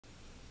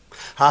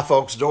Hi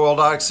folks, Doyle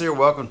Dykes here.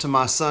 Welcome to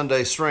my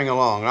Sunday String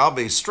Along. I'll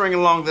be stringing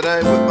along today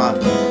with my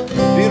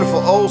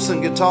beautiful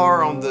Olson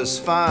guitar on this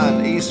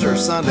fine Easter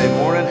Sunday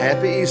morning.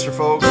 Happy Easter,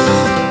 folks.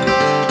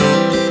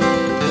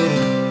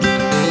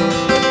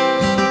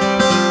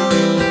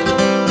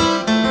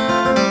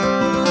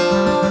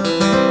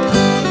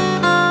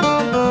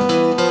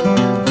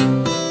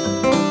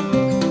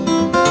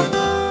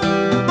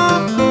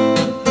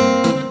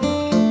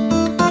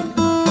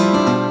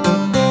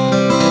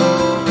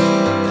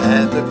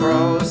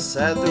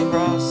 At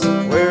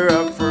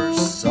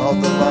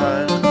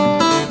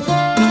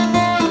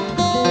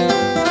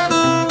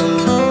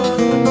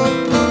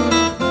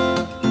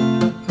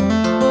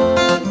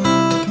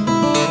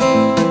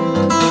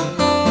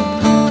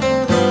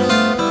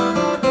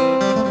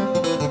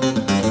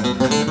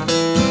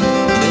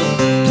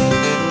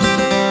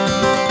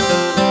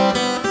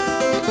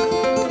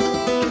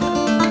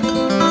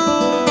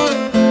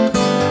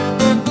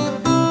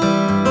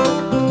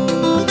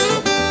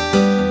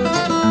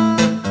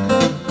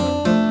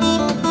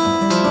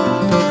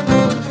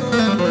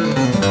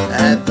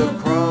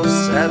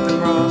the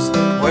cross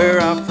where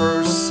I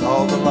first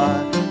saw the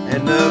light,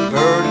 and the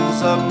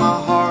burdens of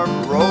my heart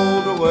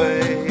rolled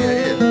away.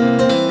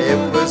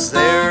 It was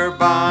there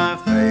by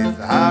faith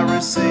I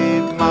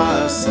received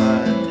my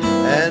sight,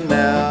 and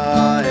now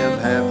I am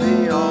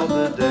happy all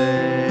the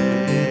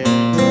day.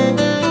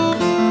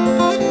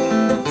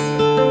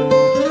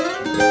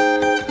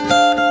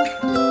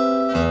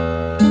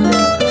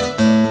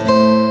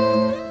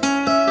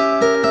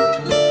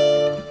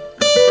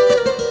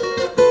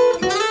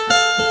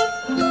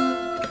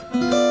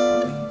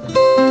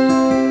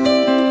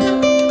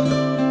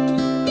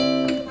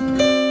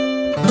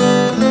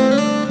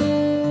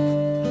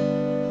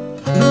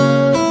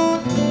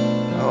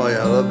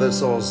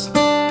 This was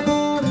the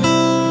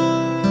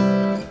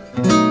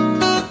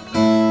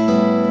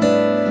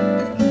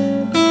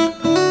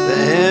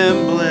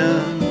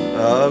emblem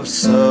of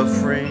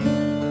suffering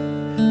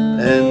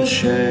and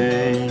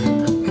shame.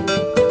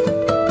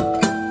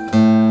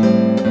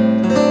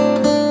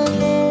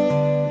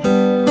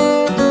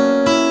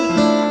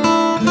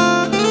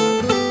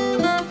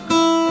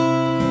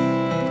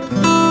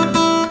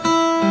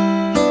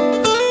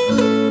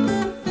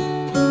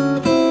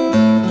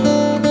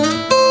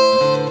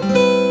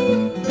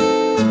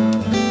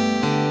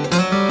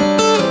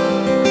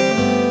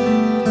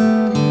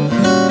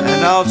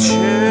 I'll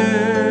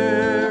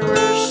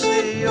cherish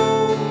the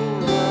old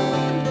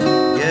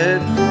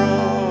rugged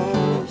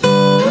cross,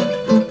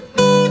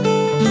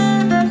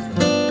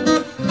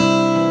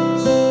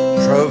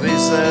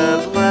 trophies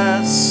at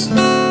last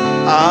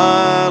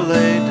I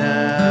lay down.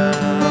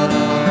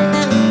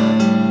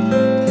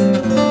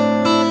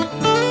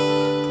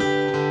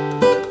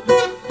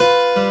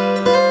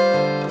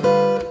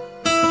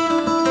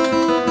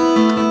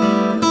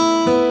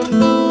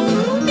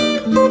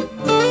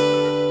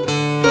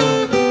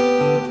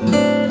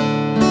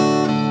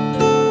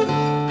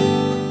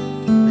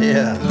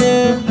 Yeah.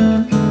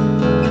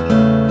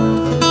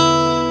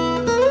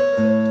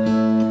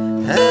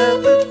 At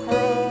the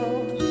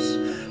cross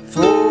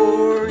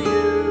for you.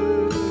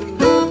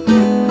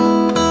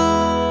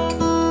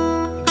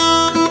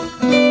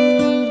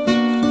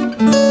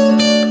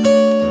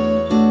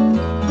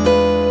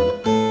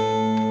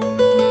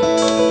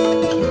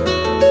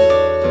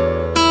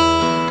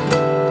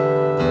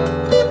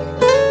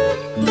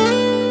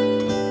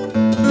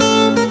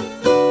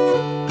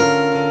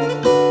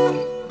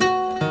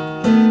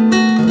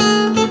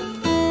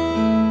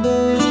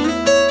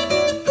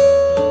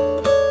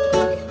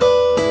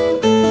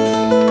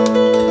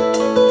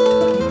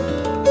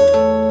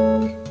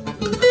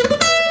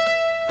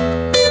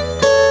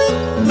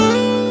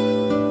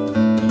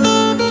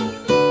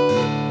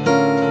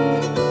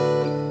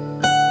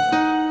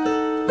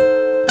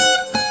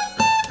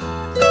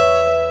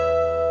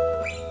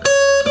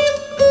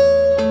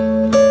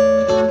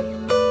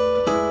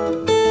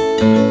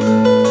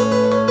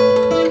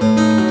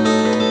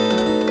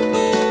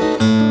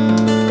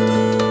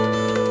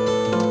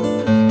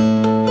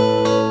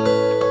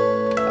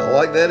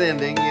 Like that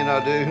ending, you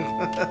know, do.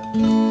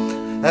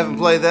 Haven't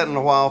played that in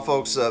a while,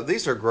 folks.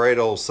 These are great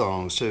old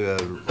songs too.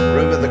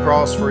 Room at the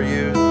Cross for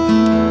You,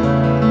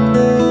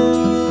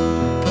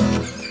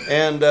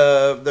 and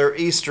they're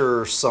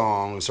Easter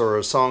songs,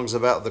 or songs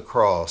about the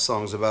cross,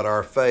 songs about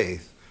our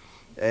faith.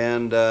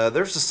 And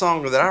there's a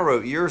song that I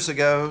wrote years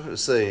ago.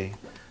 Let's see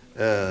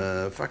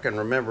if I can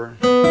remember.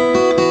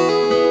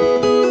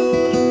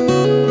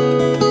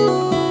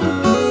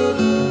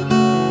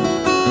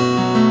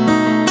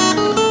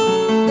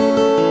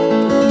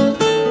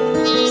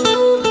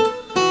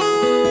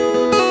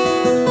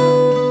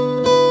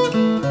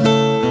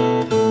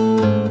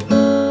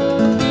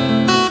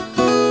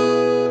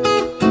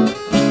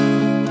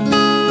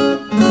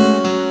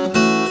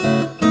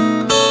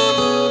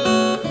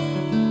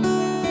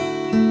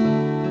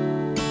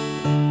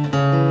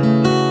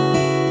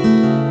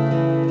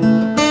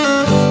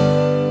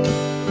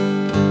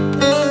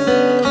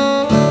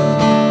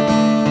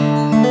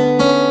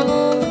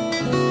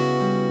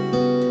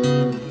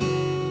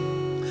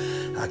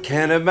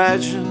 can't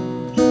imagine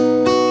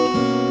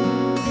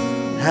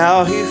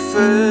how he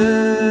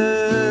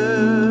felt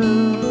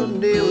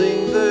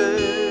kneeling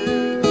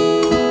there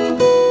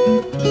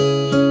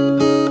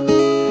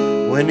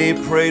when he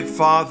prayed,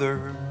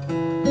 Father,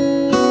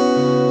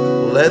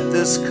 let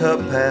this cup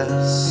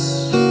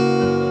pass.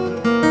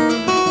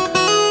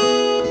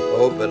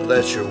 Oh, but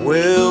let your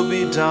will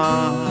be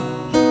done.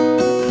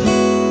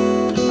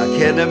 I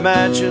can't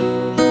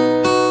imagine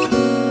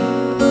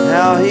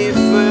how he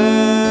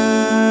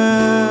felt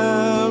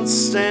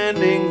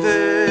standing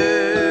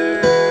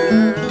there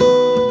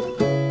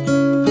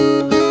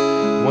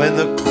when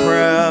the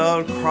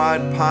crowd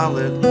cried,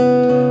 Pilate,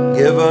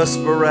 give us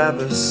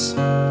Barabbas,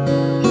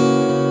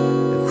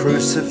 and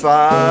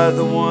crucify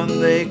the one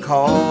they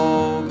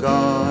call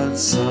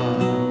God's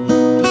Son.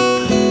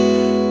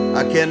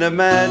 I can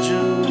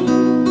imagine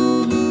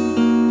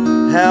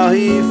how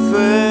he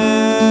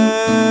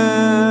felt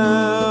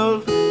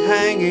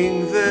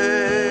hanging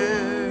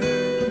there,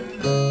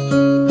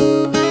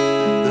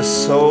 the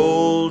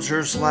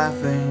soldiers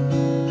laughing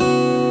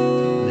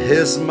and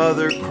his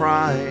mother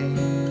crying,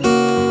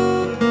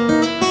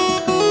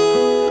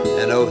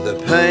 and oh, the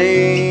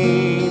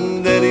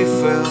pain that he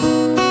felt,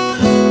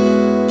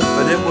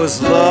 but it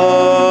was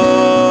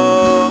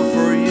love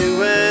for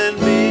you and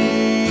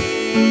me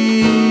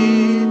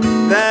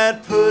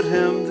that put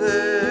him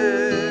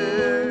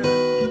there.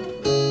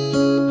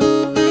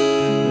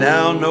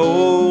 Now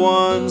no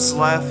one's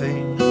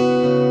laughing,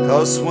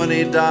 'cause when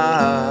he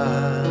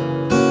died,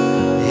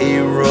 he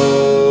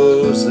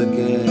rose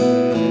again.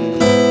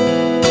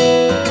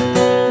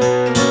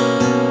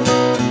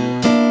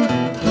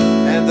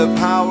 And the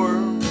power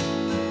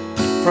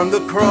from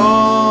the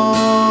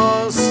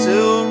cross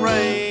still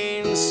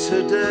reigns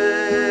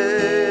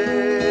today,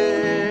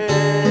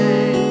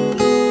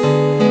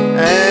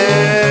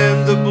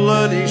 and the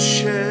blood he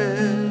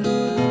shed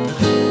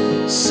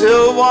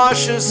still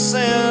washes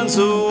sins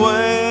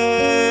away.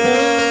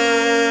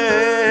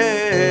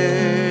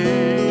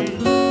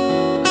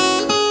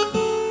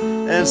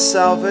 And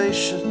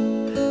salvation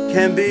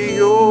can be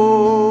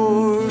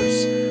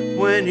yours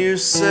when you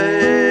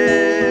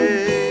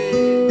say,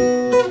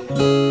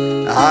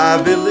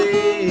 I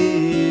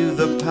believe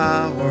the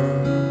power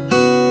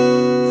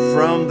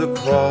from the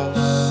cross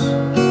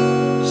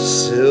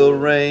still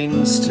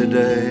reigns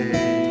today.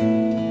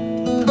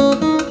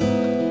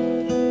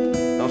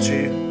 Don't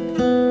you?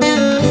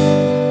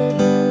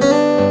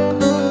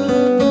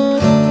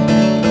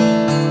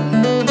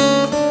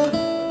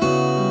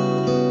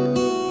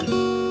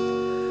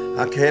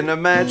 I can't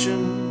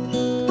imagine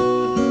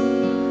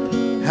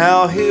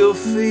how he'll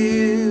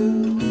feel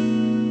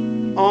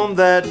on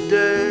that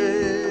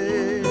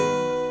day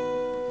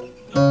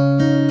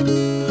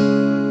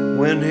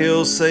when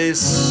he'll say,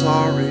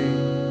 sorry,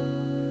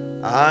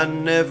 I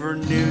never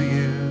knew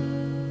you.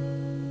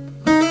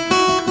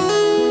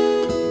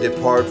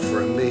 Depart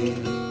from me,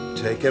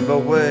 take him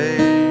away.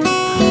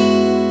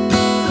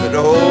 But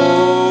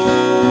oh,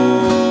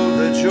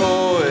 the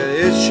joy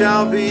it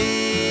shall be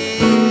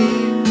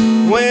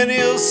when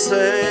he'll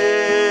say,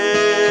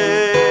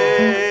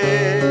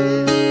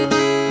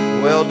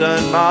 well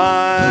done,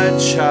 my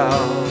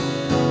child,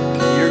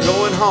 you're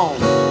going home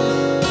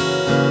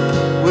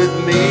with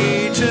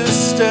me to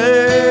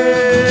stay.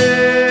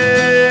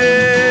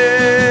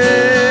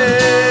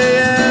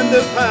 And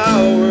the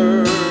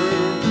power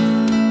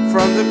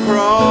from the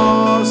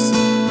cross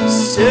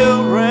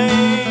still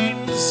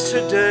reigns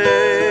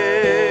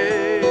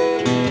today,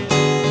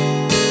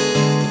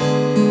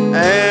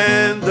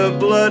 and the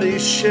blood he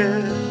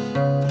shed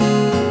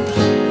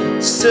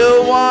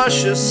still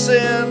washes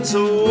sins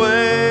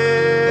away.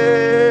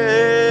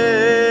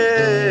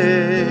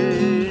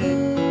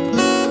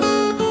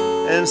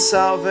 And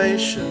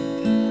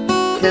salvation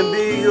can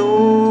be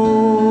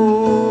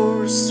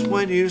yours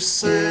when you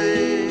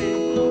say,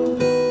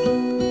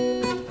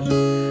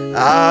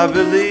 I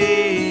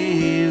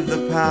believe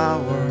the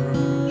power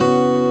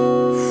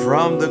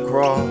from the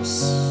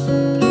cross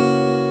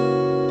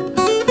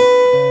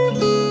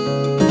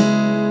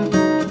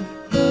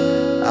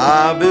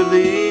I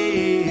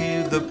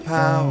believe the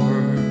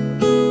power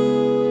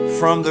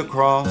from the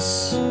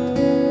cross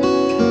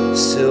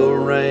still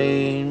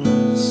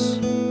reigns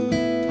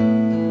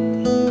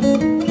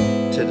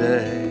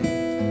today.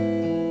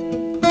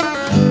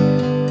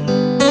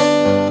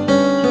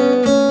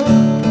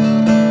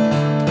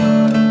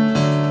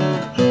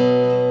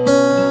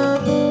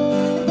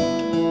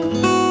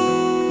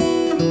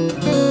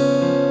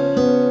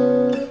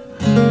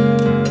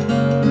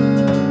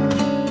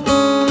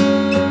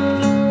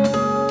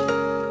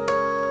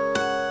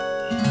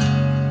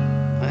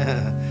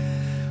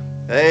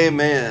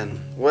 Amen.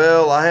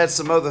 Well, I had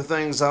some other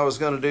things I was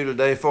going to do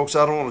today, folks.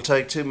 I don't want to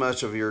take too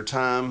much of your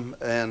time,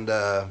 and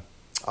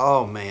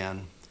oh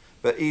man,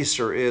 but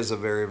Easter is a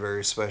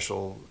very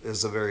special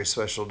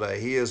day.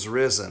 He is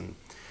risen.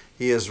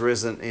 He is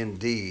risen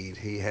indeed.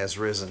 He has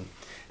risen,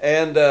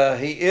 and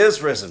he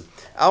is risen.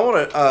 I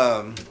want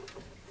to.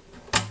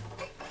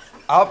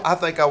 I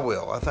think I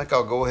will. I think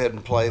I'll go ahead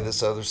and play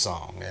this other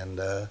song, and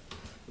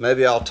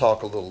maybe I'll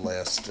talk a little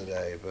less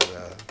today, but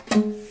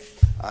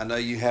I know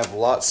you have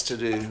lots to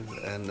do,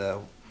 and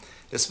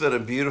it's been a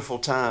beautiful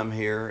time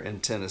here in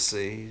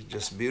Tennessee,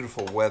 just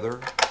beautiful weather,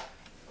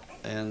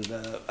 and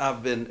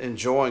I've been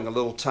enjoying a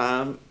little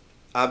time.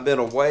 I've been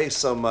away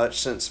so much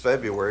since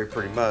February,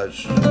 pretty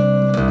much.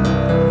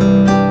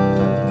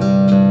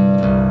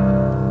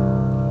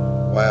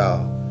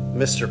 Wow,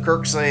 Mr.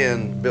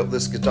 Kirksand built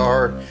this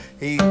guitar.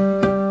 He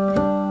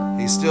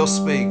still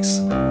speaks.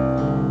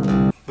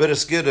 But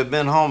it's good to have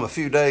been home a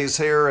few days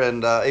here,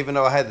 and even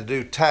though I had to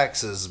do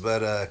taxes,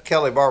 but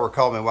Kelly Barber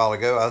called me a while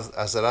ago.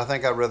 I said, I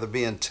think I'd rather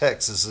be in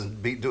Texas than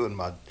be doing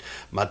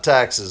my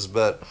taxes.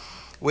 But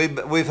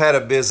we've had a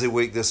busy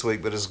week this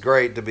week, but it's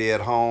great to be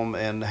at home,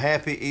 and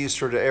happy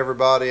Easter to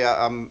everybody.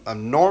 I'm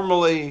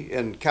normally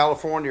in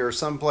California or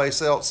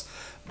someplace else,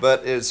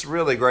 but it's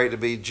really great to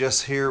be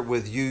just here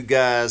with you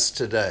guys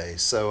today.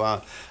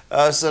 So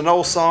it's an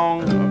old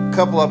song, a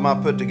couple of them I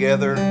put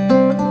together.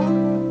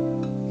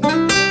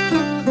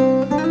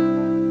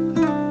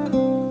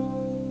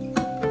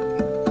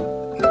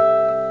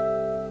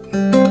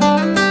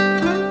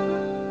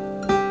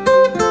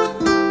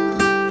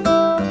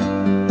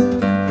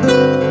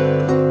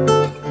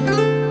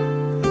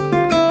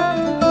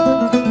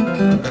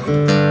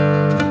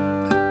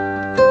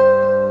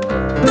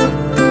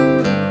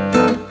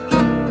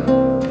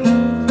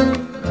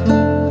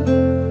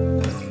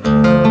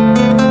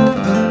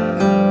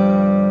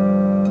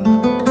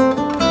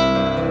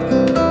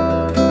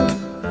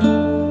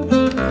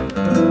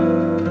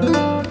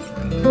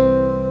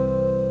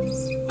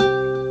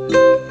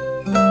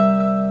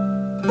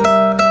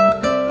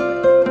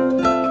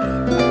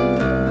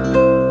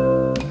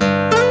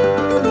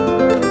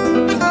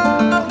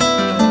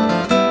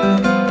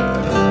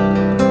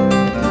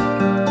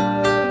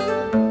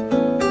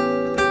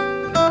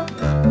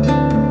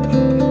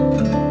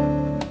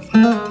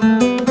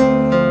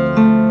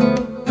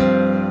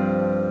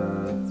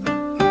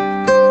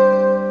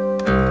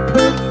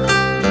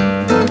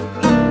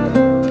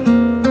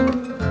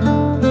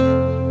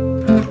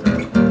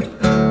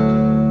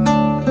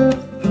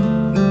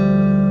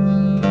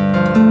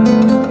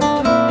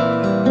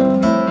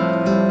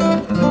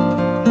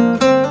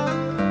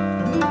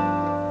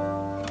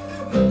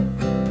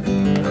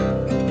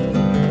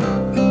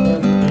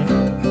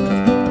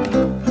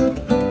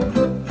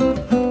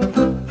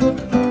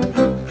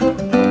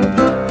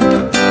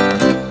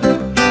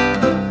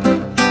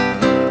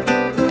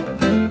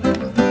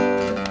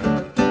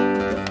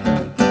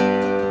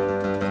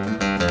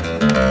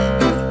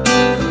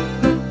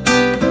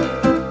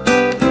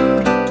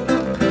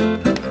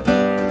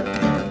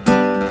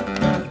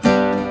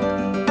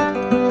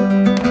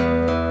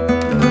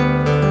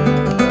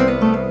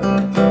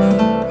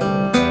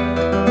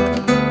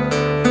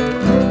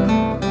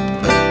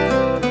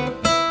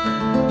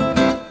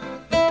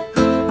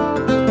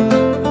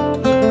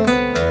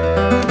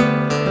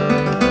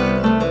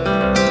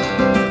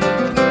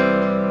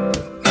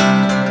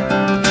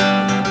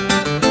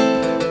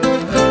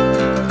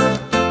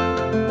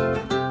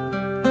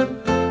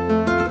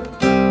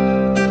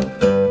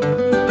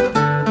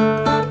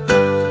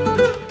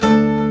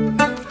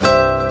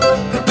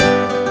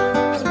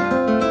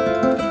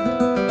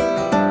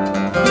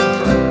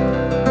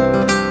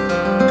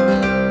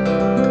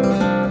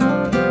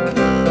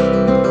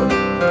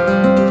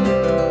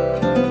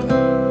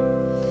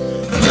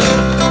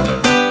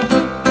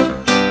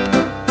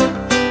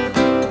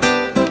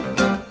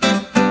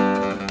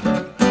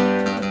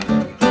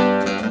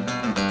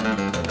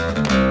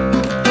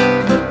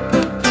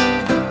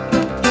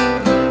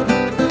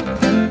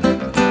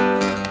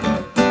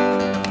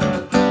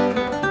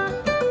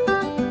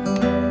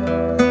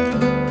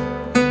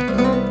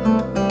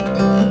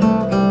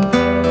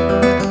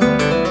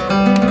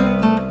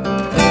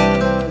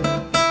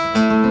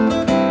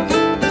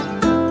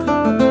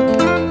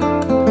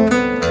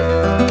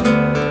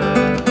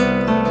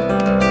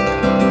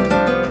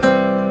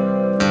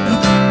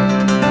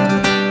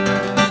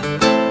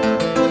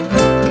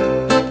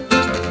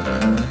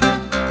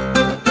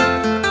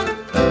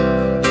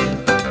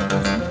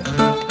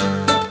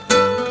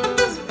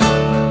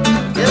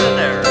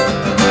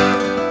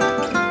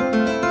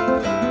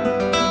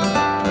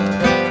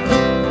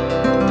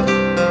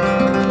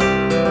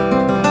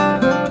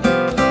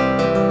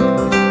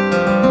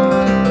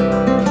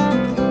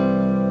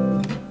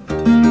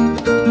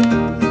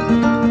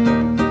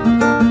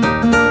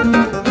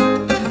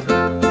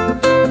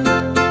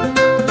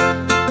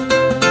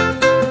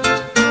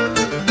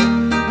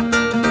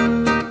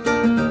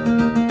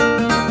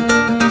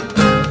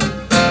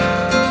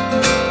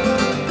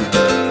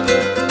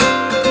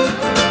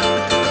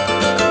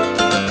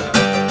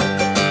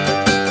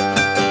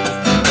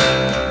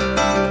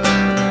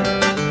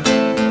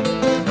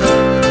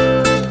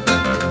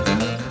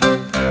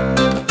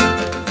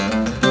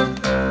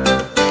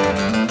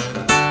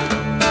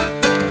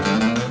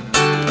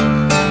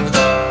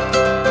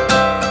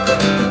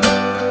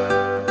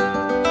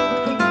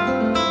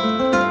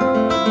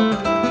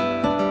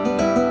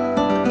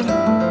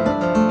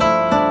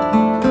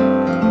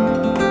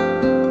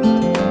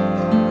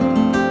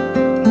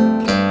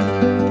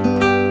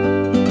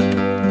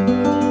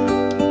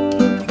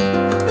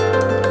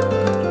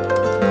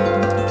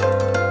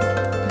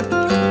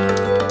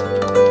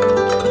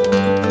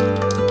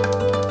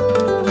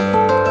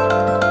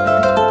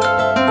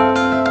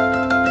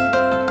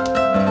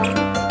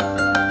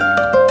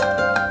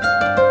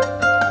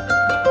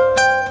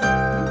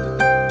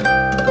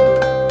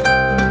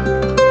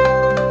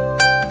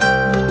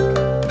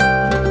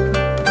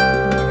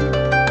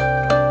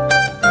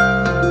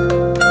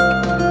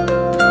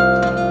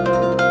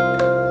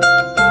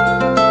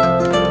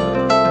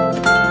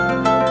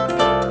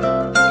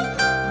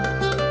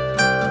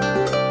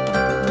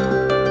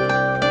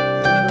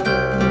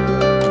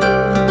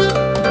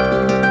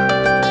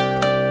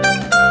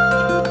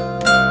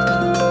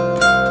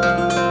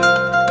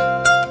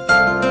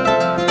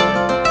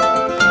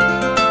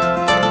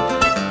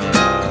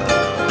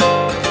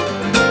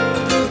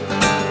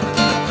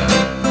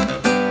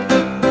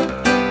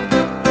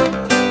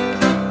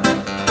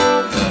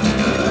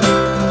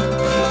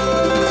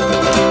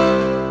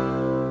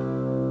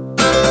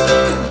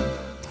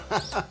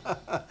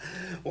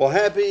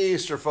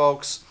 Easter,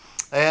 folks.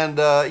 And,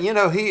 you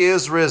know, he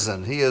is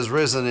risen. He is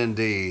risen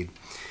indeed.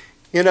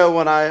 You know,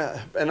 when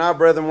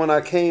brethren, when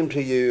I came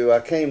to you, I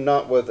came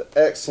not with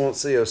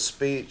excellency of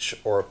speech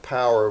or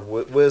power of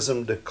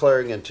wisdom,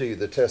 declaring unto you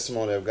the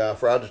testimony of God.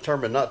 For I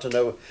determined not to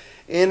know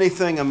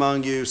anything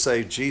among you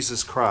save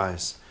Jesus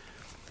Christ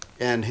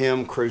and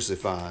him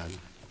crucified.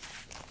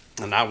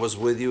 And I was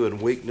with you in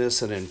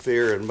weakness and in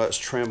fear and much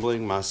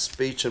trembling. My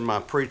speech and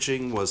my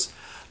preaching was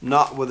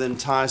not with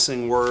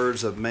enticing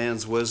words of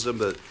man's wisdom,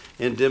 but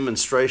in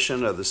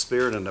demonstration of the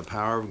Spirit and the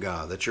power of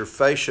God, that your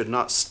faith should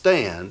not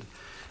stand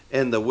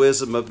in the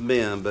wisdom of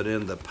men, but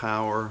in the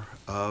power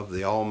of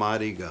the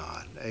Almighty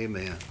God.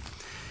 Amen.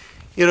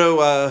 You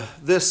know,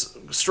 this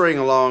string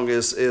along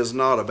is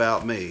not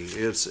about me.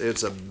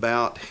 It's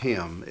about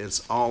Him.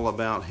 It's all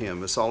about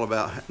Him. It's all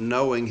about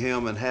knowing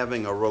Him and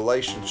having a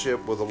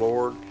relationship with the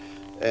Lord.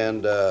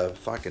 And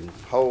if I can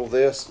hold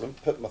this, let me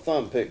put my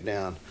thumb pick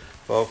down,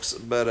 folks.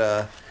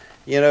 But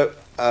you know,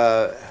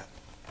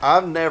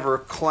 I've never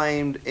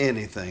claimed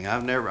anything.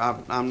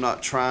 I'm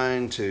not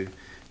trying to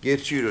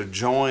get you to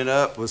join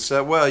up with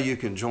stuff. Well, you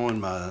can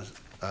join my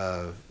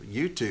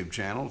YouTube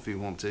channel if you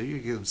want to. You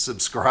can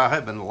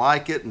subscribe and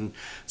like it and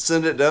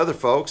send it to other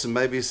folks, and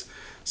maybe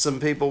some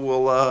people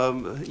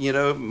will, you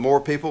know, more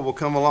people will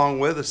come along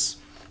with us.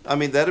 I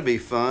mean, that'd be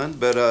fun,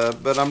 but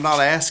I'm not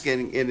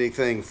asking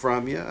anything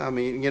from you. I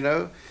mean, you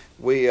know,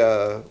 we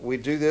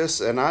do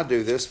this, and I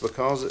do this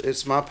because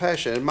it's my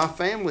passion, and my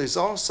family's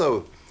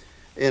also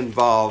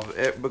involved,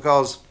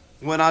 because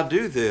when I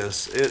do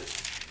this,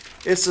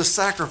 it's a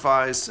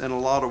sacrifice in a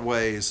lot of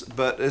ways,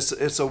 but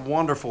it's a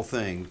wonderful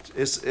thing.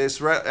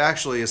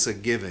 Actually it's a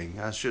giving.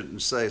 I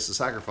shouldn't say it's a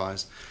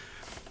sacrifice.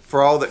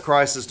 For all that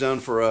Christ has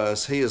done for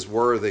us, He is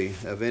worthy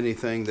of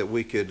anything that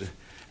we could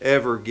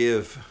ever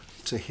give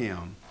to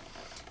Him.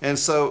 And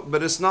so,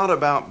 but it's not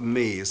about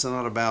me. It's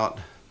not about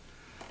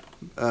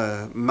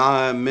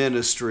my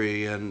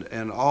ministry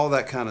and all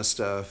that kind of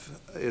stuff.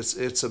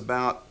 It's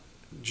about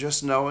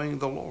just knowing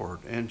the Lord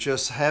and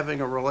just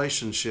having a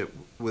relationship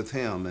with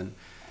Him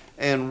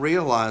and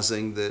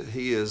realizing that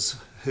He is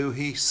who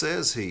He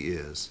says He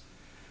is.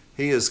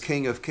 He is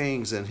King of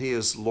Kings and He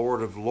is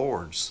Lord of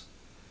Lords.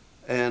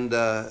 And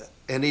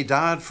He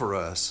died for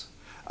us.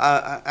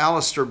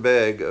 Alistair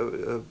Begg,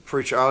 a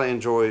preacher, I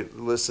enjoy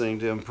listening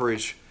to him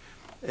preach.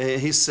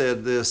 He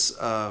said this,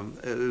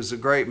 it was a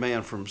great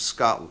man from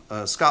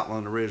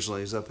Scotland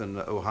originally. He's up in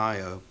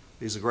Ohio.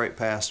 He's a great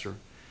pastor.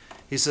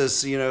 He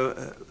says, you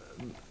know,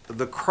 at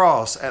the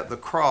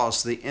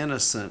cross, the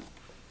innocent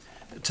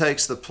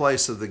takes the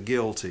place of the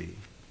guilty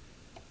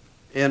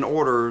in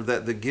order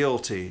that the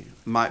guilty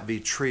might be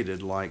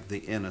treated like the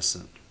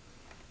innocent.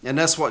 And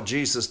that's what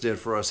Jesus did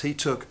for us. He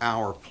took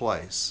our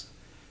place,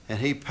 and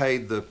He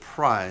paid the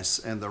price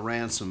and the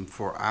ransom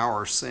for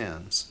our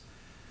sins.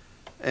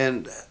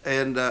 And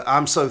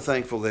I'm so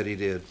thankful that He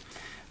did.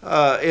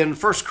 In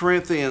 1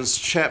 Corinthians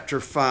chapter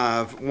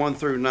 5, 1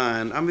 through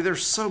 9, I mean,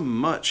 there's so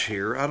much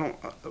here.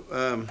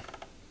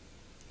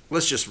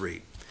 Let's just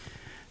read.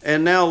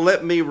 And now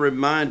let me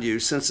remind you,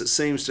 since it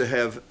seems to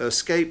have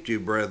escaped you,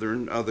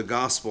 brethren, of the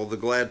gospel, the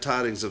glad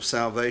tidings of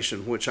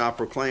salvation, which I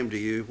proclaim to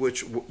you,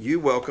 which you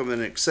welcome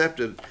and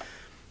accepted,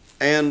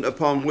 and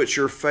upon which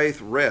your faith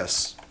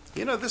rests.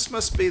 You know, this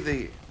must be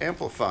the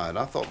Amplified.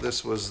 I thought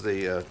this was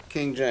the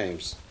King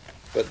James,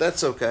 but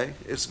that's okay.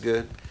 It's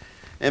good.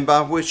 And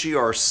by which you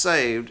are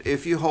saved,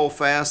 if you hold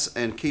fast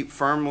and keep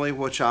firmly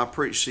which I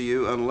preached to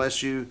you,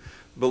 unless you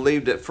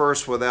believed at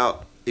first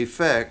without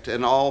effect,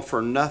 and all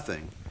for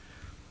nothing.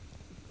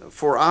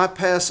 For I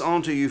pass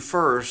on to you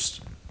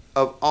first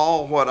of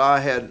all what I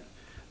had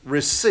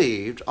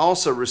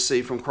also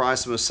received from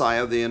Christ the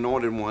Messiah, the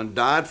Anointed One,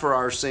 died for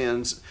our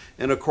sins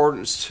in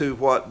accordance to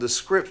what the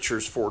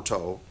Scriptures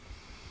foretold,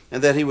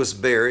 and that He was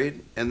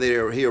buried, and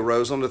that He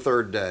arose on the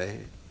third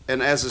day.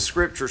 And as the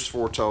Scriptures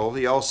foretold,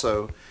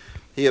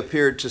 He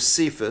appeared to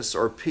Cephas,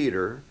 or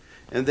Peter,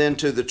 and then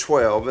to the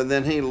 12, and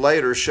then He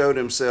later showed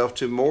Himself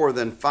to more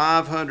than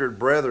 500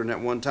 brethren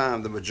at one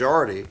time, the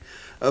majority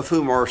of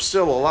whom are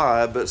still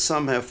alive, but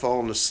some have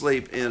fallen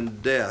asleep in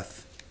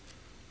death.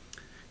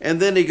 And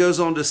then he goes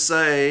on to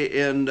say,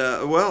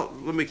 well,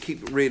 let me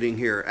keep reading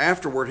here.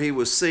 Afterward, He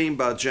was seen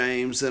by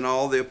James and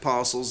all the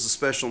apostles, the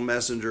special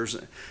messengers,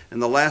 and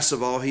the last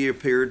of all, He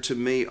appeared to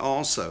me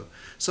also.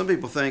 Some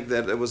people think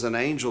that it was an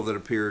angel that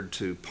appeared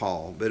to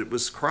Paul, but it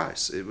was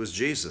Christ. It was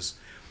Jesus.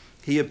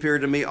 He appeared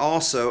to me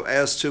also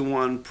as to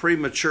one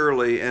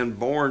prematurely and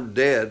born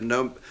dead,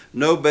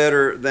 no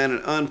better than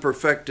an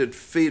unperfected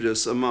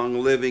fetus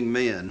among living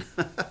men.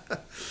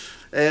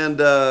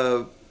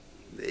 And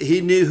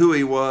He knew who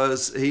He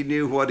was. He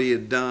knew what He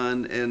had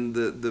done, and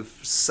the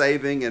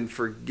saving and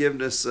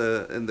forgiveness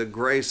and the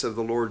grace of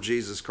the Lord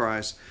Jesus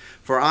Christ.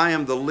 For I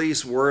am the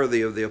least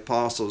worthy of the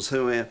apostles,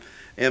 who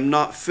am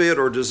not fit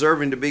or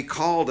deserving to be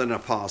called an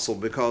apostle,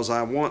 because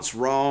I once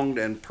wronged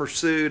and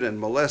pursued and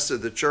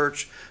molested the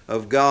church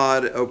of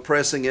God,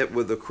 oppressing it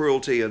with the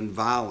cruelty and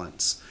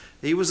violence.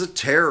 He was a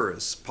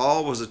terrorist.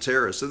 Paul was a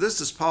terrorist. So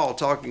this is Paul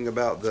talking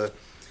about the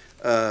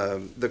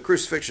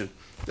crucifixion.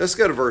 Let's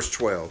go to verse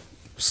 12.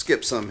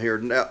 Skip some here.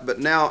 But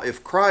now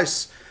if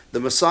Christ, the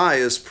Messiah,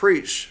 is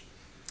preached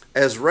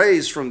as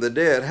raised from the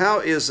dead, how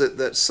is it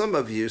that some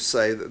of you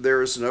say that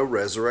there is no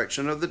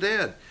resurrection of the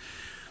dead?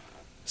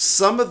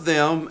 Some of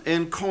them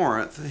in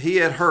Corinth, he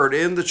had heard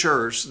in the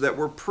church that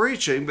were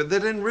preaching, but they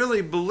didn't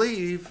really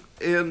believe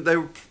in, they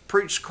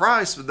preached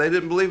Christ, but they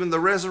didn't believe in the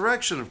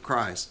resurrection of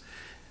Christ.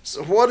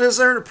 So what is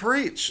there to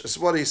preach? That's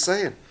what he's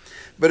saying.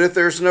 But if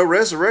there's no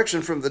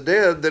resurrection from the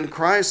dead, then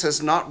Christ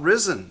has not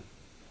risen.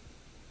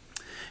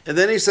 And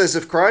then he says,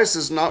 if Christ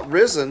is not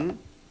risen,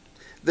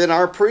 then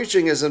our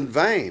preaching is in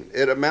vain.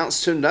 It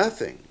amounts to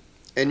nothing.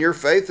 And your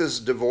faith is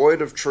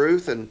devoid of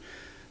truth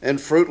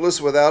and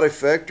fruitless, without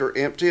effect, or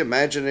empty,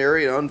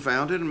 imaginary,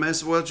 unfounded. It may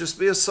as well just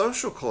be a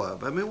social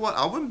club. I mean, what?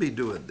 I wouldn't be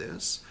doing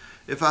this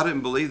if I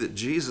didn't believe that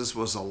Jesus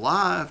was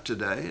alive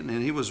today and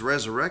he was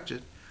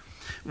resurrected.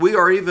 We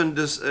are even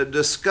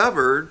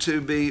discovered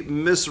to be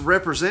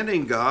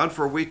misrepresenting God,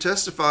 for we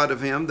testified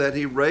of him that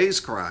he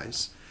raised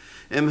Christ,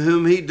 and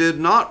whom he did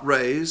not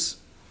raise,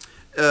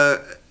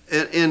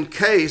 in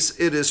case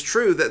it is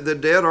true that the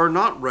dead are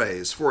not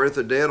raised. For if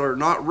the dead are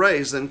not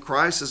raised, then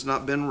Christ has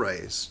not been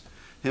raised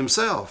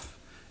himself.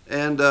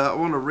 And I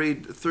want to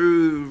read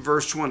through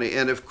verse 20.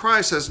 And if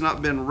Christ has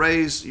not been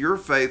raised, your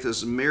faith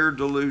is mere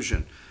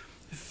delusion,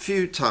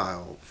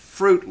 futile,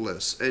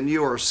 fruitless, and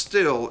you are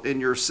still in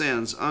your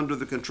sins, under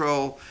the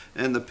control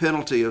and the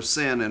penalty of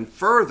sin. And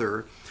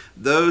further,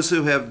 those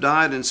who have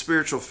died in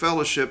spiritual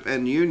fellowship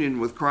and union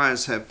with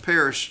Christ have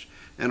perished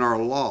and are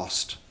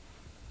lost.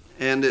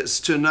 And it's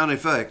to none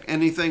effect.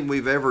 Anything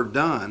we've ever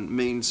done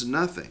means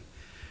nothing.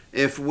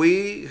 If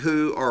we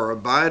who are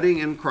abiding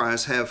in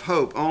Christ have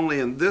hope only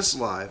in this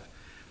life,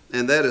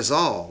 and that is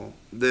all,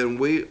 then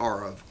we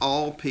are of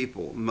all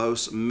people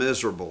most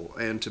miserable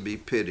and to be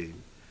pitied.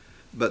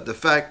 But the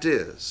fact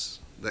is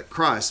that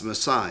Christ,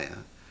 Messiah,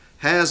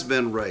 has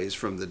been raised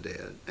from the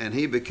dead, and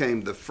he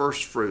became the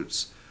first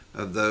fruits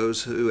of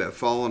those who have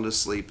fallen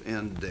asleep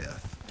in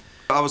death.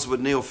 I was with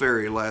Neil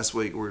Ferry last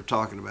week. We were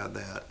talking about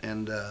that,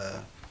 and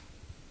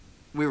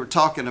we were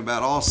talking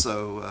about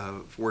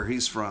also where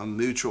he's from,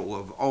 Mutual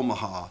of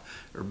Omaha,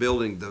 are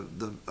building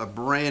a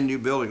brand new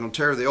building. Going to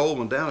tear the old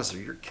one down. I said,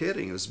 "You're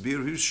kidding! It was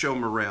beautiful." He was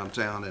showing me around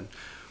town, and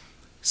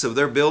so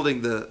they're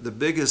building the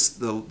biggest,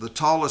 the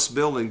tallest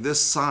building this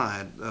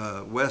side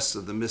west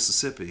of the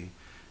Mississippi,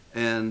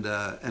 and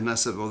I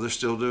said, "Well, they're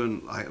still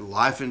doing like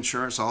life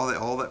insurance,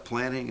 all that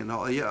planning and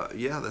all."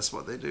 Yeah, that's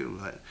what they do.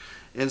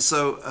 And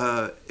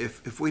so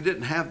if we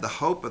didn't have the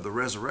hope of the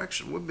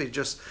resurrection, would be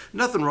just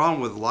nothing wrong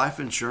with life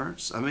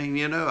insurance. I mean,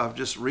 you know, I've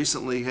just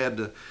recently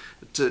had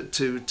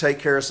to take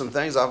care of some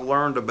things. I've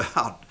learned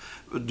about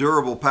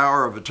durable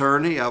power of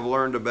attorney. I've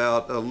learned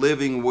about a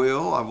living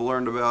will. I've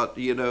learned about,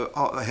 you know,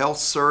 health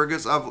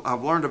surrogates.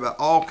 I've learned about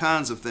all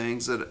kinds of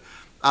things that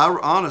I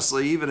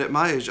honestly, even at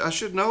my age, I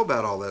should know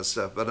about all that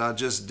stuff, but I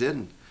just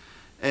didn't.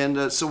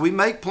 And so we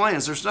make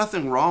plans. There's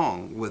nothing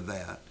wrong with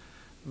that.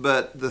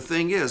 But the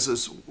thing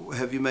is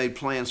have you made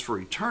plans for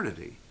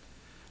eternity?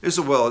 They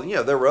said, well, you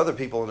know, there were other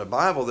people in the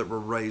Bible that were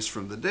raised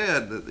from the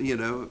dead, you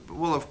know.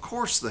 Well, of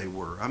course they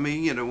were. I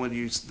mean, you know, when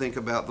you think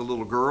about the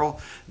little girl,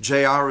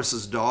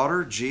 Jairus'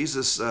 daughter,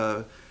 Jesus,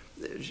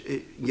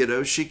 you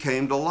know, she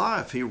came to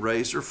life. He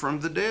raised her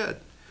from the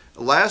dead.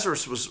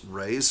 Lazarus was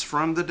raised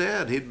from the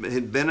dead.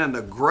 He'd been in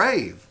a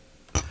grave.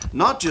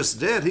 Not just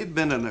dead, he'd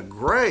been in a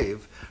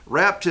grave,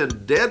 wrapped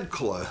in dead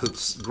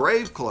clothes,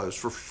 grave clothes,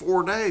 for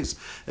 4 days.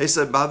 They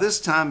said by this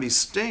time he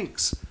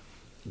stinks.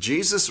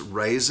 Jesus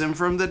raised him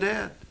from the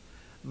dead.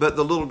 But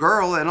the little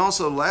girl and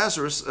also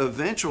Lazarus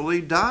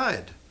eventually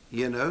died.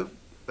 You know,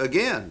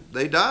 again,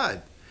 they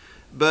died.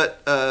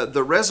 But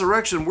the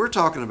resurrection we're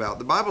talking about,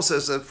 the Bible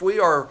says that if we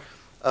are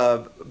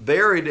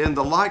buried in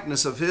the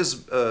likeness of his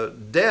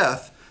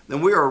death,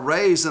 then we are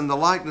raised in the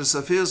likeness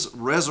of his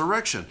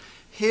resurrection.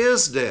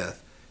 His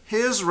death,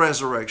 his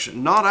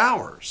resurrection, not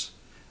ours.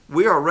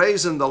 We are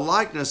raised in the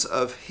likeness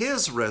of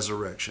his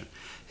resurrection.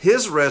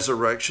 His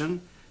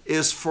resurrection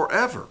is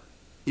forever.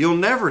 You'll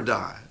never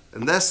die.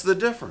 And that's the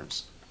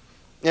difference.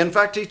 In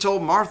fact, he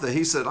told Martha,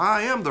 he said,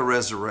 I am the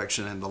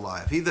resurrection and the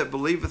life. He that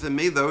believeth in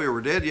me, though he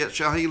were dead, yet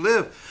shall he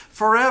live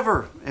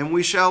forever. And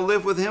we shall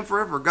live with him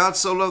forever. God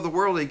so loved the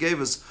world, he gave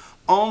his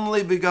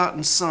only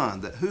begotten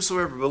Son, that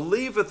whosoever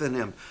believeth in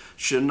him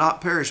should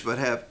not perish, but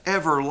have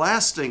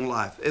everlasting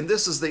life. And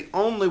this is the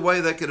only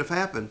way that could have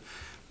happened,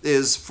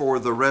 is for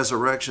the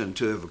resurrection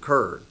to have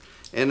occurred.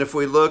 And if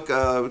we look,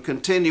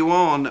 continue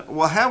on,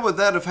 well, how would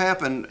that have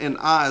happened in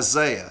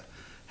Isaiah?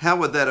 How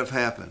would that have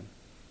happened?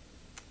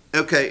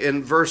 Okay,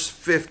 in verse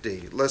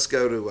 50, let's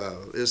go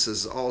to, this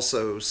is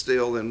also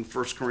still in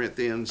 1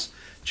 Corinthians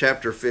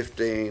chapter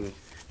 15.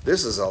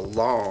 This is a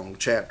long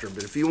chapter,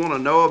 but if you want to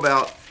know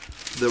about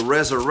the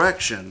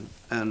resurrection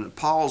and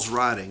Paul's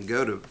writing,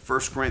 go to 1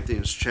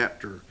 Corinthians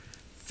chapter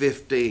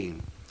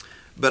 15.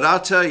 But I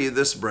tell you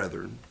this,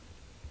 brethren,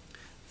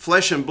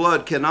 Flesh and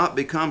blood cannot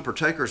become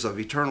partakers of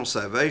eternal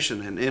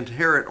salvation and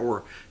inherit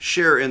or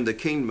share in the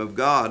kingdom of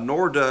God,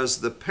 nor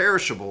does the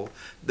perishable,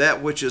 that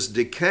which is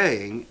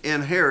decaying,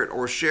 inherit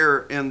or share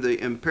in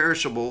the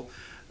imperishable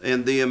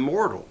and the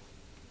immortal.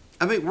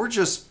 I mean, we're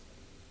just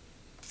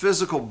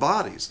physical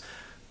bodies.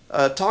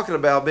 Talking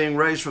about being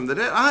raised from the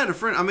dead. I had a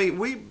friend, I mean,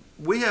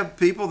 we have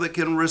people that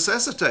can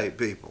resuscitate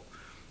people.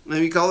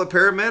 And you call the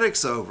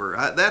paramedics over.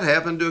 That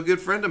happened to a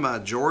good friend of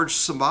mine, George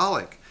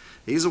Symbolic.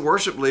 He's a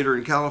worship leader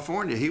in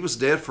California. He was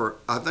dead for,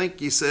 I think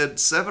he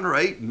said, 7 or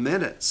 8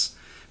 minutes,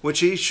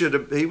 which he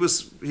should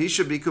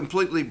be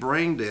completely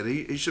brain dead.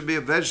 He should be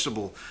a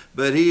vegetable,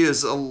 but he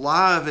is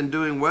alive and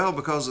doing well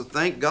because of,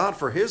 thank God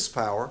for his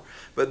power.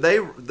 But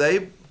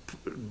they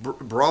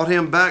brought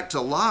him back to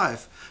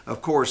life.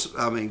 Of course,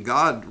 I mean,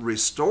 God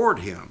restored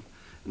him,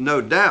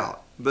 no doubt.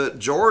 But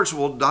George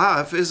will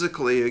die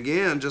physically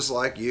again, just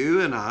like you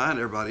and I and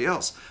everybody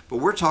else. But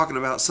we're talking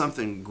about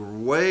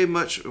something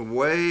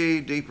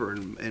way deeper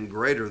and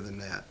greater than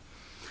that.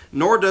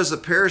 Nor does the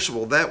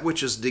perishable, that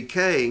which is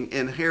decaying,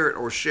 inherit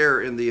or share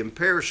in the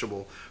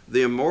imperishable,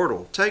 the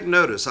immortal. Take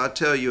notice, I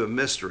tell you a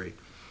mystery,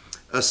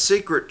 a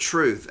secret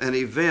truth, an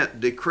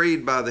event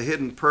decreed by the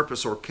hidden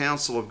purpose or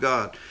counsel of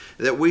God,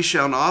 that we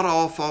shall not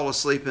all fall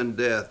asleep in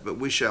death, but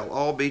we shall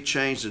all be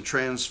changed and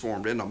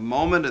transformed in a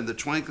moment, in the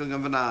twinkling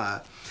of an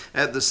eye,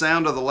 at the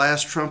sound of the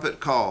last trumpet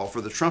call.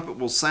 For the trumpet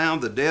will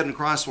sound, the dead in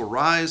Christ will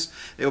rise,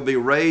 they will be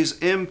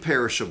raised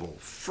imperishable,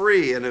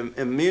 free and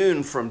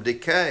immune from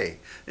decay.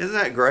 Isn't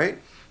that great?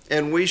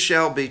 And we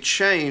shall be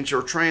changed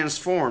or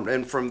transformed.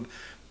 And from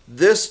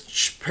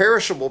this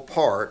perishable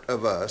part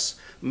of us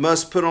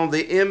must put on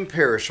the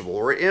imperishable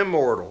or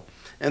immortal.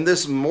 And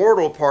this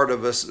mortal part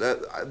of us,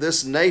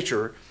 this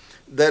nature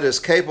that is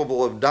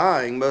capable of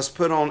dying, must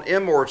put on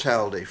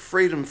immortality,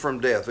 freedom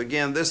from death.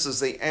 Again, this is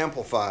the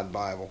Amplified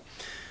Bible.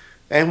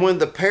 And when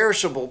the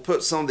perishable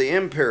puts on the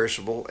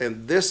imperishable,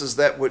 and this is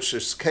that which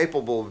is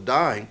capable of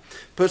dying,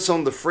 puts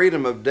on the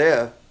freedom of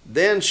death,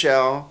 then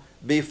shall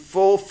be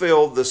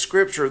fulfilled the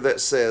scripture that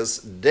says,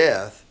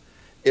 death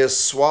is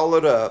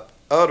swallowed up,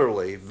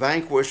 utterly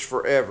vanquished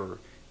forever,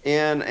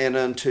 in and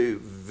unto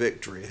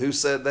victory. Who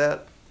said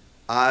that?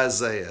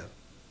 Isaiah.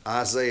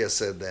 Isaiah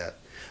said that.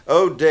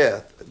 Oh,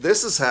 death,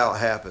 this is how it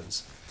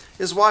happens.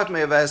 His wife may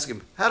have asked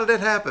him, how did it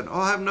happen?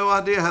 Oh, I have no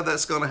idea how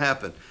that's going to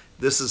happen.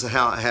 This is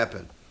how it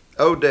happened.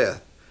 O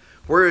death,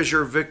 where is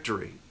your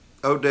victory?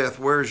 O death,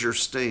 where is your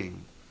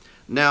sting?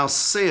 Now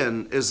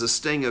sin is the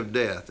sting of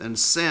death, and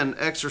sin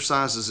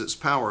exercises its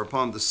power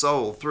upon the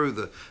soul through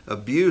the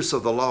abuse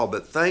of the law.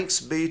 But thanks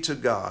be to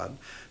God,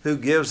 who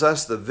gives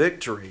us the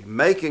victory,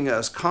 making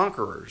us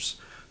conquerors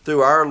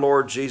through our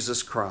Lord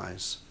Jesus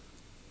Christ.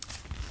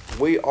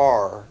 We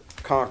are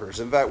conquerors.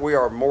 In fact, we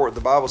are more.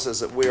 The Bible says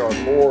that we are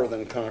more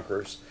than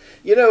conquerors.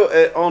 You know,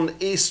 on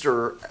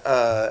Easter,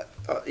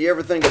 you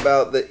ever think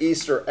about the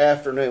Easter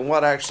afternoon,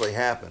 what actually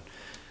happened?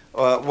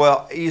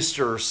 Well,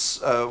 Easter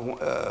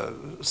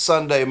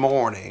Sunday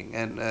morning,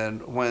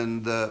 and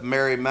when the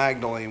Mary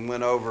Magdalene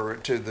went over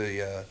to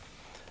the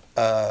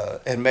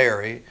and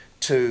Mary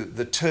to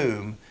the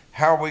tomb,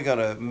 how are we going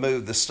to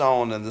move the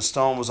stone? And the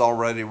stone was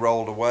already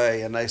rolled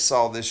away, and they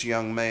saw this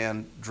young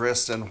man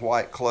dressed in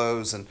white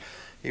clothes, and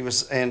he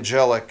was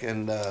angelic,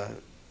 and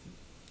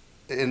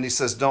he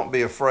says, "Don't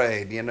be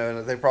afraid." You know,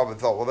 and they probably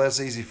thought, "Well, that's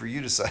easy for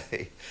you to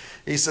say."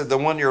 He said, "The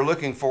one you're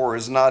looking for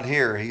is not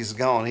here. He's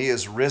gone. He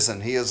is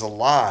risen. He is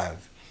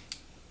alive."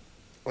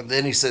 And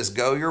then he says,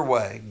 "Go your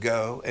way.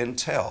 Go and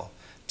tell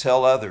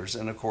others."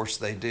 And of course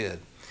they did.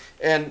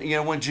 And you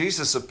know, when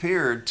Jesus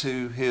appeared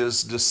to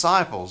his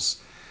disciples,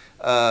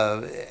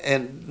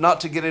 and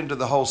not to get into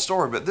the whole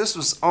story, but this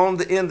was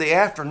in the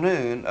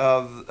afternoon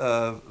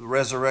of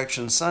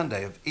Resurrection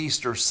Sunday, of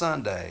Easter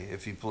Sunday,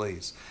 if you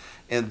please.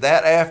 And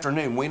that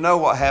afternoon, we know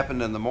what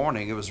happened in the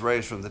morning. It was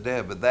raised from the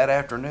dead. But that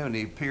afternoon,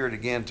 he appeared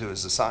again to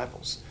his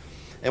disciples.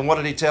 And what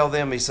did he tell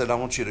them? He said, "I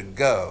want you to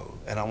go,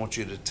 and I want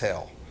you to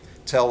tell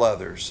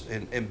others,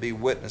 and be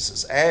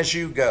witnesses. As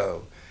you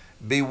go,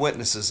 be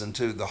witnesses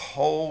into the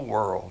whole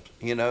world,"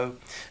 you know.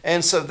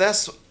 And so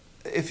that's,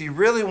 if you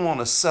really want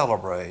to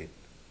celebrate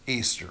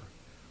Easter,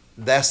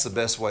 that's the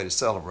best way to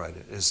celebrate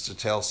it, is to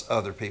tell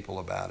other people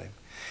about him.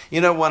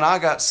 You know, when I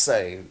got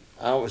saved,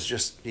 I was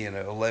just,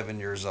 11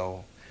 years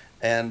old.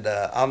 And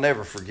I'll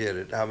never forget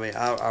it. I mean,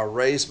 I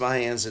raised my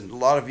hands, and a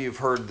lot of you have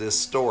heard this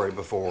story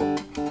before.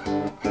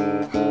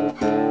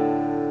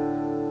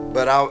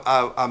 But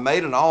I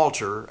made an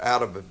altar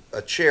out of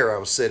a chair I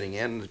was sitting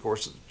in, and of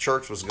course the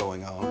church was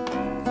going on.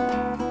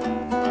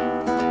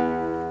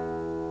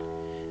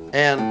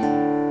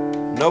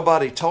 And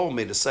nobody told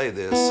me to say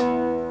this,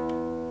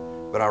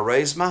 but I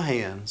raised my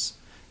hands,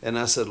 and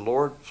I said,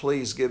 "Lord,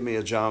 please give me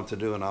a job to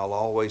do, and I'll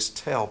always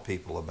tell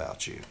people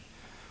about you.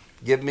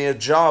 Give me a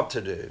job to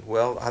do."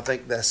 Well, I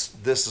think this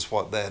is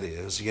what that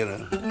is,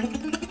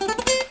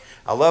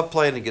 I love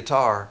playing the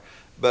guitar,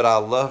 but I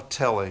love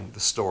telling the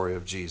story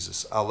of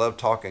Jesus. I love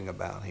talking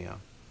about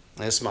him.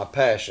 And it's my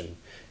passion.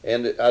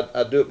 And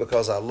I do it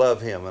because I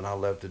love him, and I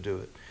love to do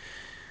it.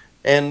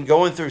 And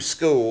going through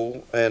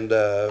school, and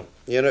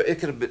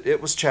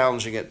it was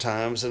challenging at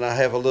times. And I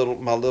have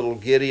my little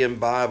Gideon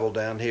Bible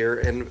down here,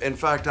 and in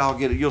fact, I'll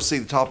get it. You'll see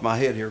the top of my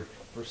head here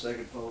for a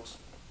second, folks.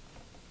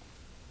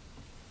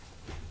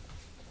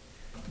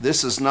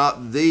 This is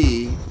not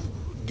the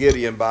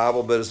Gideon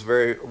Bible, but it's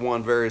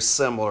one very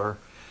similar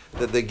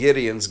that the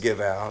Gideons give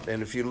out.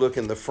 And if you look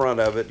in the front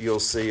of it, you'll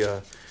see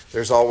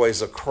there's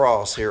always a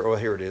cross here. Oh,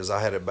 here it is.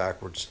 I had it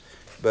backwards.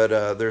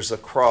 But there's a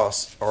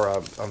cross, or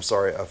I'm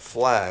sorry, a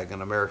flag,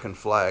 an American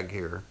flag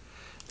here.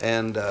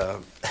 And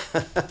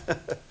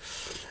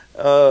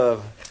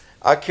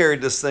I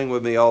carried this thing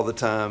with me all the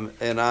time.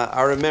 And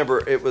I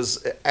remember it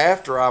was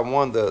after I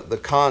won the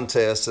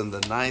contest in the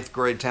 9th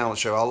grade talent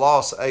show. I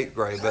lost 8th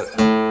grade, but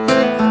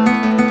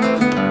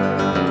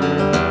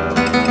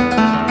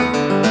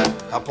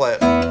I'll play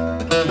it.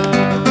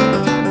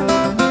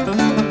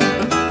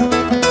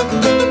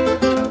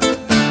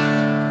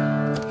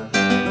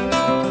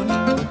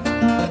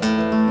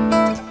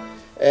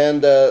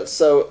 And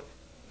so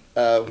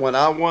when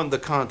I won the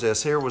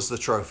contest, here was the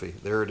trophy.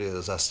 There it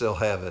is. I still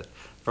have it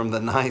from the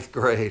 9th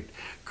grade.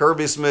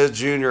 Kirby Smith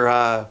Junior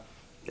High,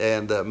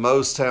 and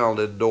most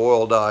talented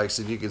Doyle Dykes,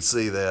 and you can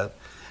see that.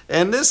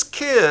 And this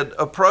kid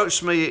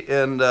approached me,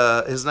 and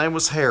his name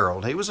was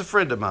Harold. He was a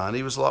friend of mine.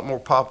 He was a lot more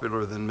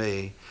popular than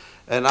me.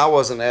 And I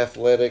wasn't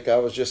athletic. I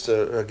was just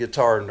a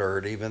guitar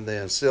nerd even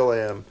then, still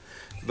am.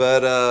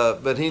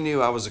 But he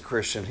knew I was a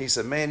Christian. He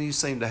said, "Man, you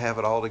seem to have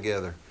it all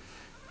together."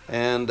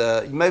 And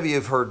maybe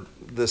you've heard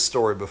this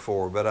story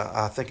before, but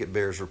I think it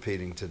bears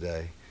repeating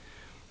today.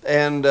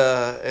 And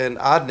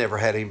I'd never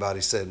had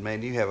anybody said,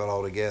 "Man, you have it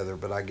all together."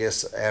 But I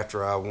guess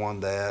after I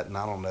won that, and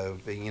I don't know,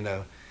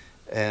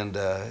 and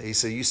he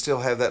said, "You still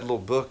have that little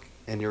book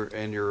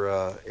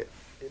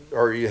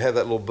or you have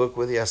that little book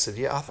with you?" I said,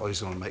 "Yeah." I thought he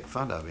was going to make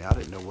fun of me. I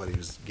didn't know what he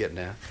was getting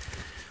at.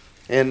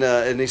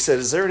 And he said,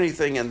 "Is there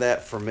anything in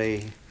that for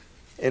me?"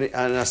 And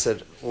I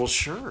said, "Well,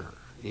 sure."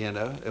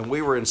 And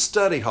we were in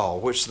study hall,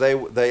 which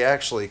they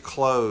actually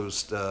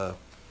closed the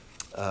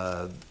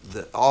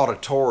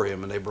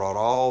auditorium, and they brought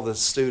all the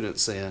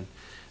students in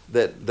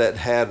that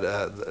had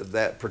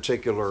that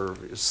particular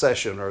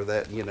session, or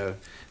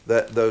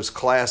those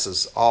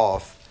classes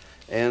off,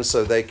 and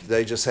so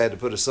they just had to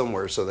put it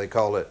somewhere, so they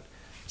call it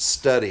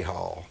study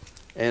hall.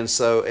 And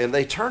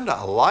they turned the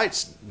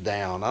lights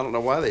down. I don't know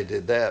why they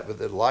did that, but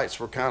the lights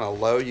were kind of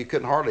low. You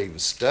couldn't hardly even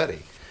study.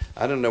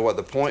 I didn't know what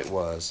the point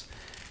was.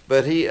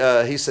 But he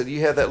said,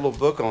 "You have that little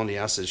book on you?"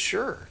 I said,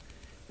 "Sure."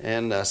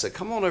 And I said,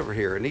 "Come on over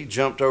here." And he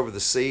jumped over the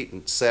seat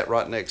and sat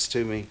right next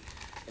to me.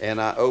 And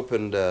I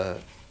opened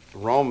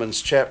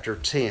Romans chapter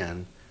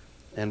 10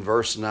 and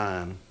verse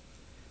 9,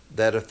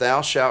 that if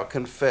thou shalt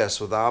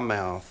confess with thy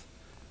mouth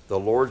the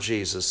Lord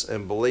Jesus,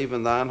 and believe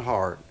in thine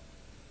heart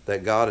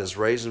that God is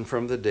raised him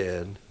from the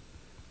dead,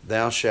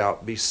 thou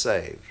shalt be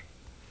saved.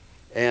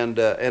 And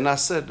I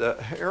said,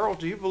 "Harold,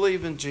 do you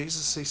believe in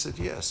Jesus?" He said,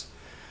 "Yes."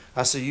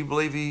 I said, "You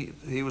believe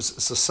he was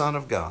the Son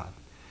of God,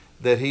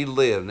 that he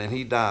lived and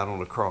he died on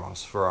the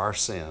cross for our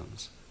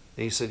sins?"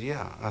 And he said,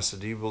 "Yeah." I said,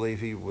 "Do you believe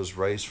he was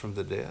raised from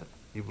the dead?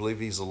 You believe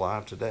he's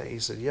alive today?" He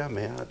said, "Yeah,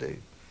 man, I do."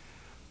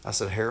 I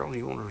said, "Harold,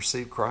 you want to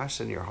receive Christ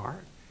in your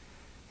heart?"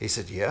 He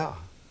said, "Yeah."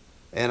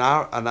 And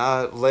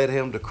I led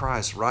him to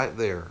Christ right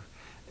there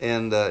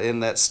in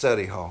that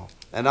study hall.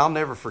 And I'll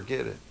never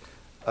forget it.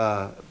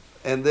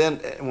 And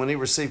then when he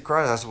received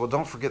Christ, I said, "Well,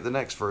 don't forget the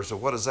next verse." So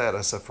what is that?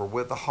 I said, "For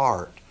with the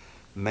heart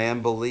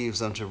man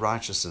believes unto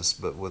righteousness,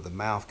 but with the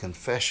mouth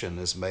confession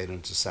is made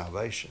unto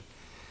salvation."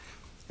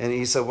 And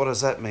he said, "What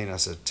does that mean?" I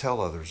said, "Tell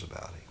others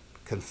about him.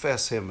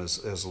 Confess him as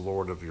the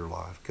Lord of your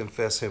life.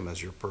 Confess him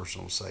as your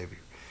personal Savior."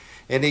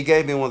 And he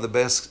gave me one of the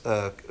best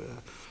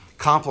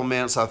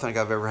compliments I think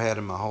I've ever had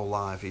in my whole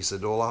life. He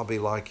said, "Well, I'll be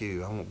like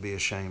you. I won't be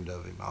ashamed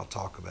of him. I'll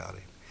talk about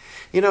him."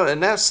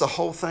 And that's the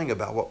whole thing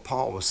about what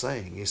Paul was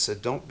saying. He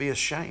said, don't be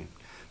ashamed.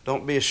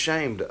 Don't be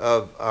ashamed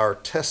of our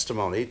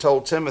testimony. He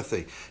told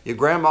Timothy, your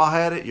grandma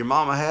had it, your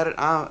mama had it,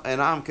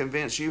 and I'm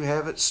convinced you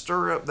have it.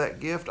 Stir up that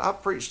gift. I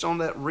preached on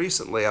that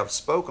recently. I've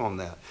spoke on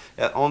that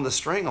on the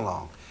string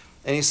along.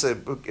 And he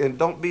said, and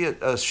don't be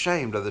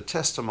ashamed of the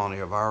testimony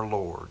of our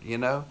Lord,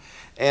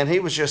 And he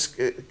was just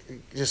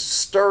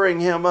stirring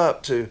him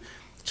up to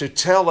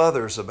tell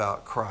others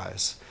about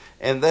Christ.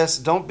 And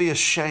don't be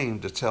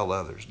ashamed to tell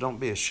others. Don't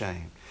be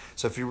ashamed.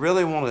 So if you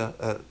really want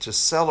to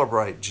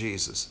celebrate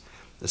Jesus,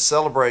 to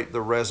celebrate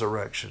the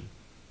resurrection,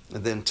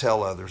 and then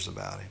tell others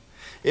about him.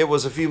 It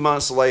was a few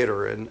months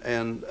later,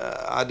 and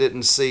I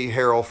didn't see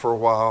Harold for a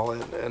while,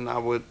 and I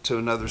went to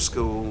another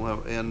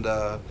school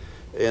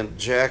in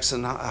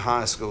Jackson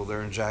High School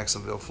there in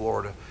Jacksonville,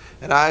 Florida.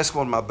 And I asked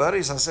one of my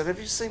buddies, I said, "Have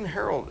you seen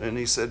Harold?" And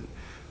he said,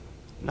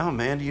 "No,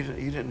 man, you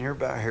didn't hear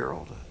about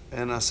Harold?"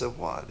 And I said,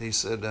 "What?" He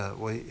said,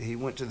 "Well, he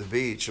went to the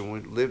beach, and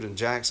we lived in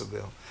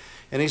Jacksonville.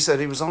 And he said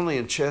he was only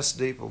in chest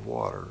deep of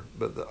water,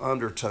 but the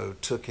undertow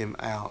took him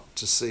out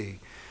to sea.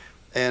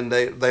 And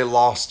they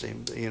lost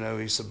him.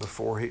 He said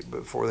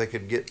before they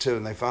could get to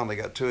him, they finally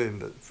got to him,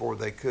 but before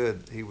they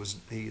could,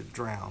 he had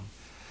drowned.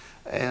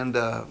 And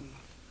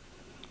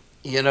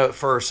You know, at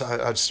first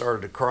I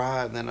started to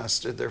cry, and then I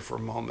stood there for a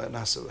moment and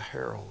I said,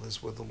 Harold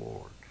is with the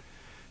Lord.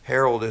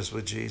 Harold is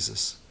with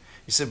Jesus.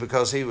 You see,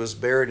 because he was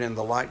buried in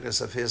the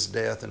likeness of his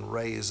death and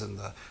raised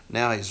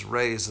now he's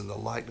raised in the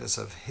likeness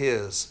of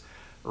his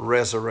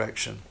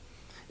resurrection.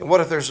 And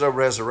what if there's no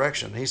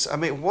resurrection?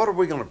 What are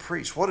we going to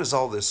preach? What is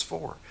all this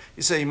for?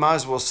 You say, you might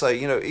as well say,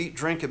 eat,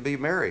 drink, and be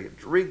merry.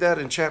 Read that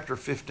in chapter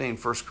 15,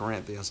 1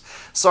 Corinthians.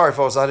 Sorry,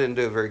 folks, I didn't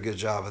do a very good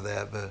job of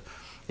that, but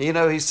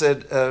he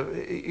said,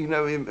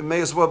 it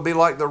may as well be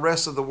like the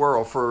rest of the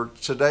world, for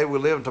today we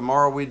live and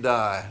tomorrow we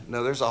die.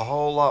 No, there's a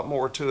whole lot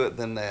more to it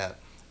than that.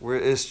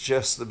 It's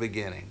just the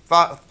beginning.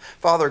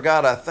 Father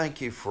God, I thank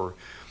you for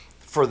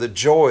the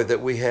joy that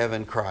we have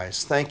in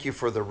Christ. Thank you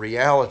for the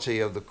reality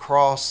of the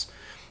cross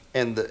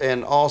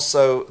and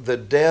also the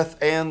death,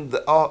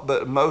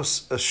 but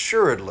most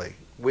assuredly,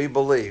 we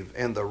believe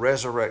in the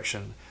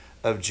resurrection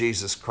of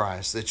Jesus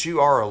Christ, that you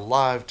are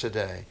alive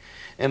today.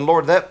 And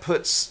Lord, that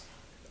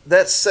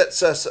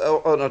sets us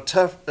on a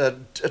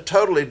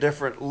totally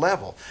different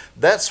level.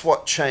 That's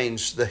what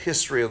changed the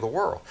history of the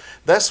world.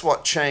 That's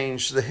what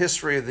changed the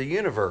history of the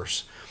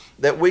universe,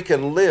 that we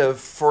can live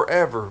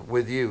forever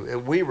with you.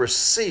 And we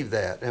receive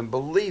that and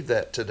believe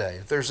that today.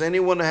 If there's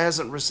anyone that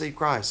hasn't received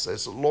Christ,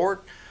 says, Lord,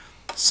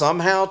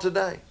 somehow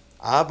today,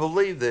 I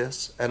believe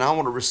this, and I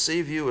want to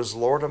receive you as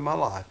Lord of my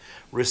life.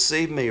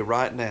 Receive me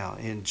right now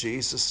in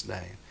Jesus'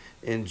 name.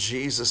 In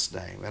Jesus'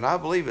 name. And I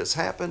believe it's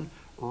happened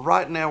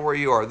right now where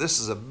you are. This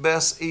is the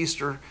best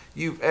Easter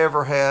you've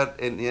ever had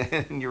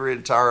in your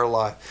entire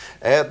life.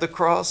 At the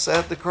cross,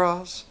 where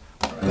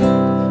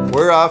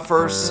I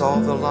first saw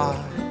the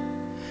light,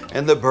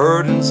 and the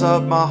burdens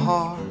of my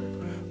heart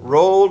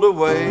rolled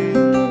away.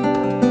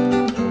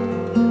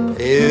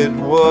 It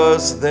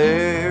was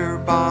there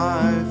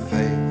by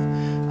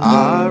faith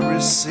I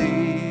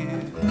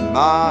received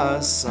my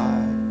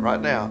sight.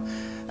 Right now.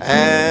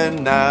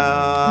 And now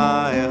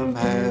I am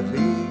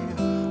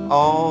happy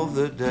all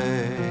the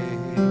day.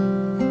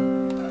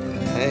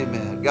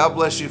 Amen. God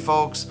bless you,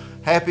 folks.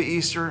 Happy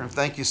Easter, and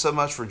thank you so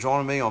much for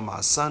joining me on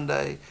my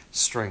Sunday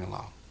String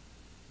Along.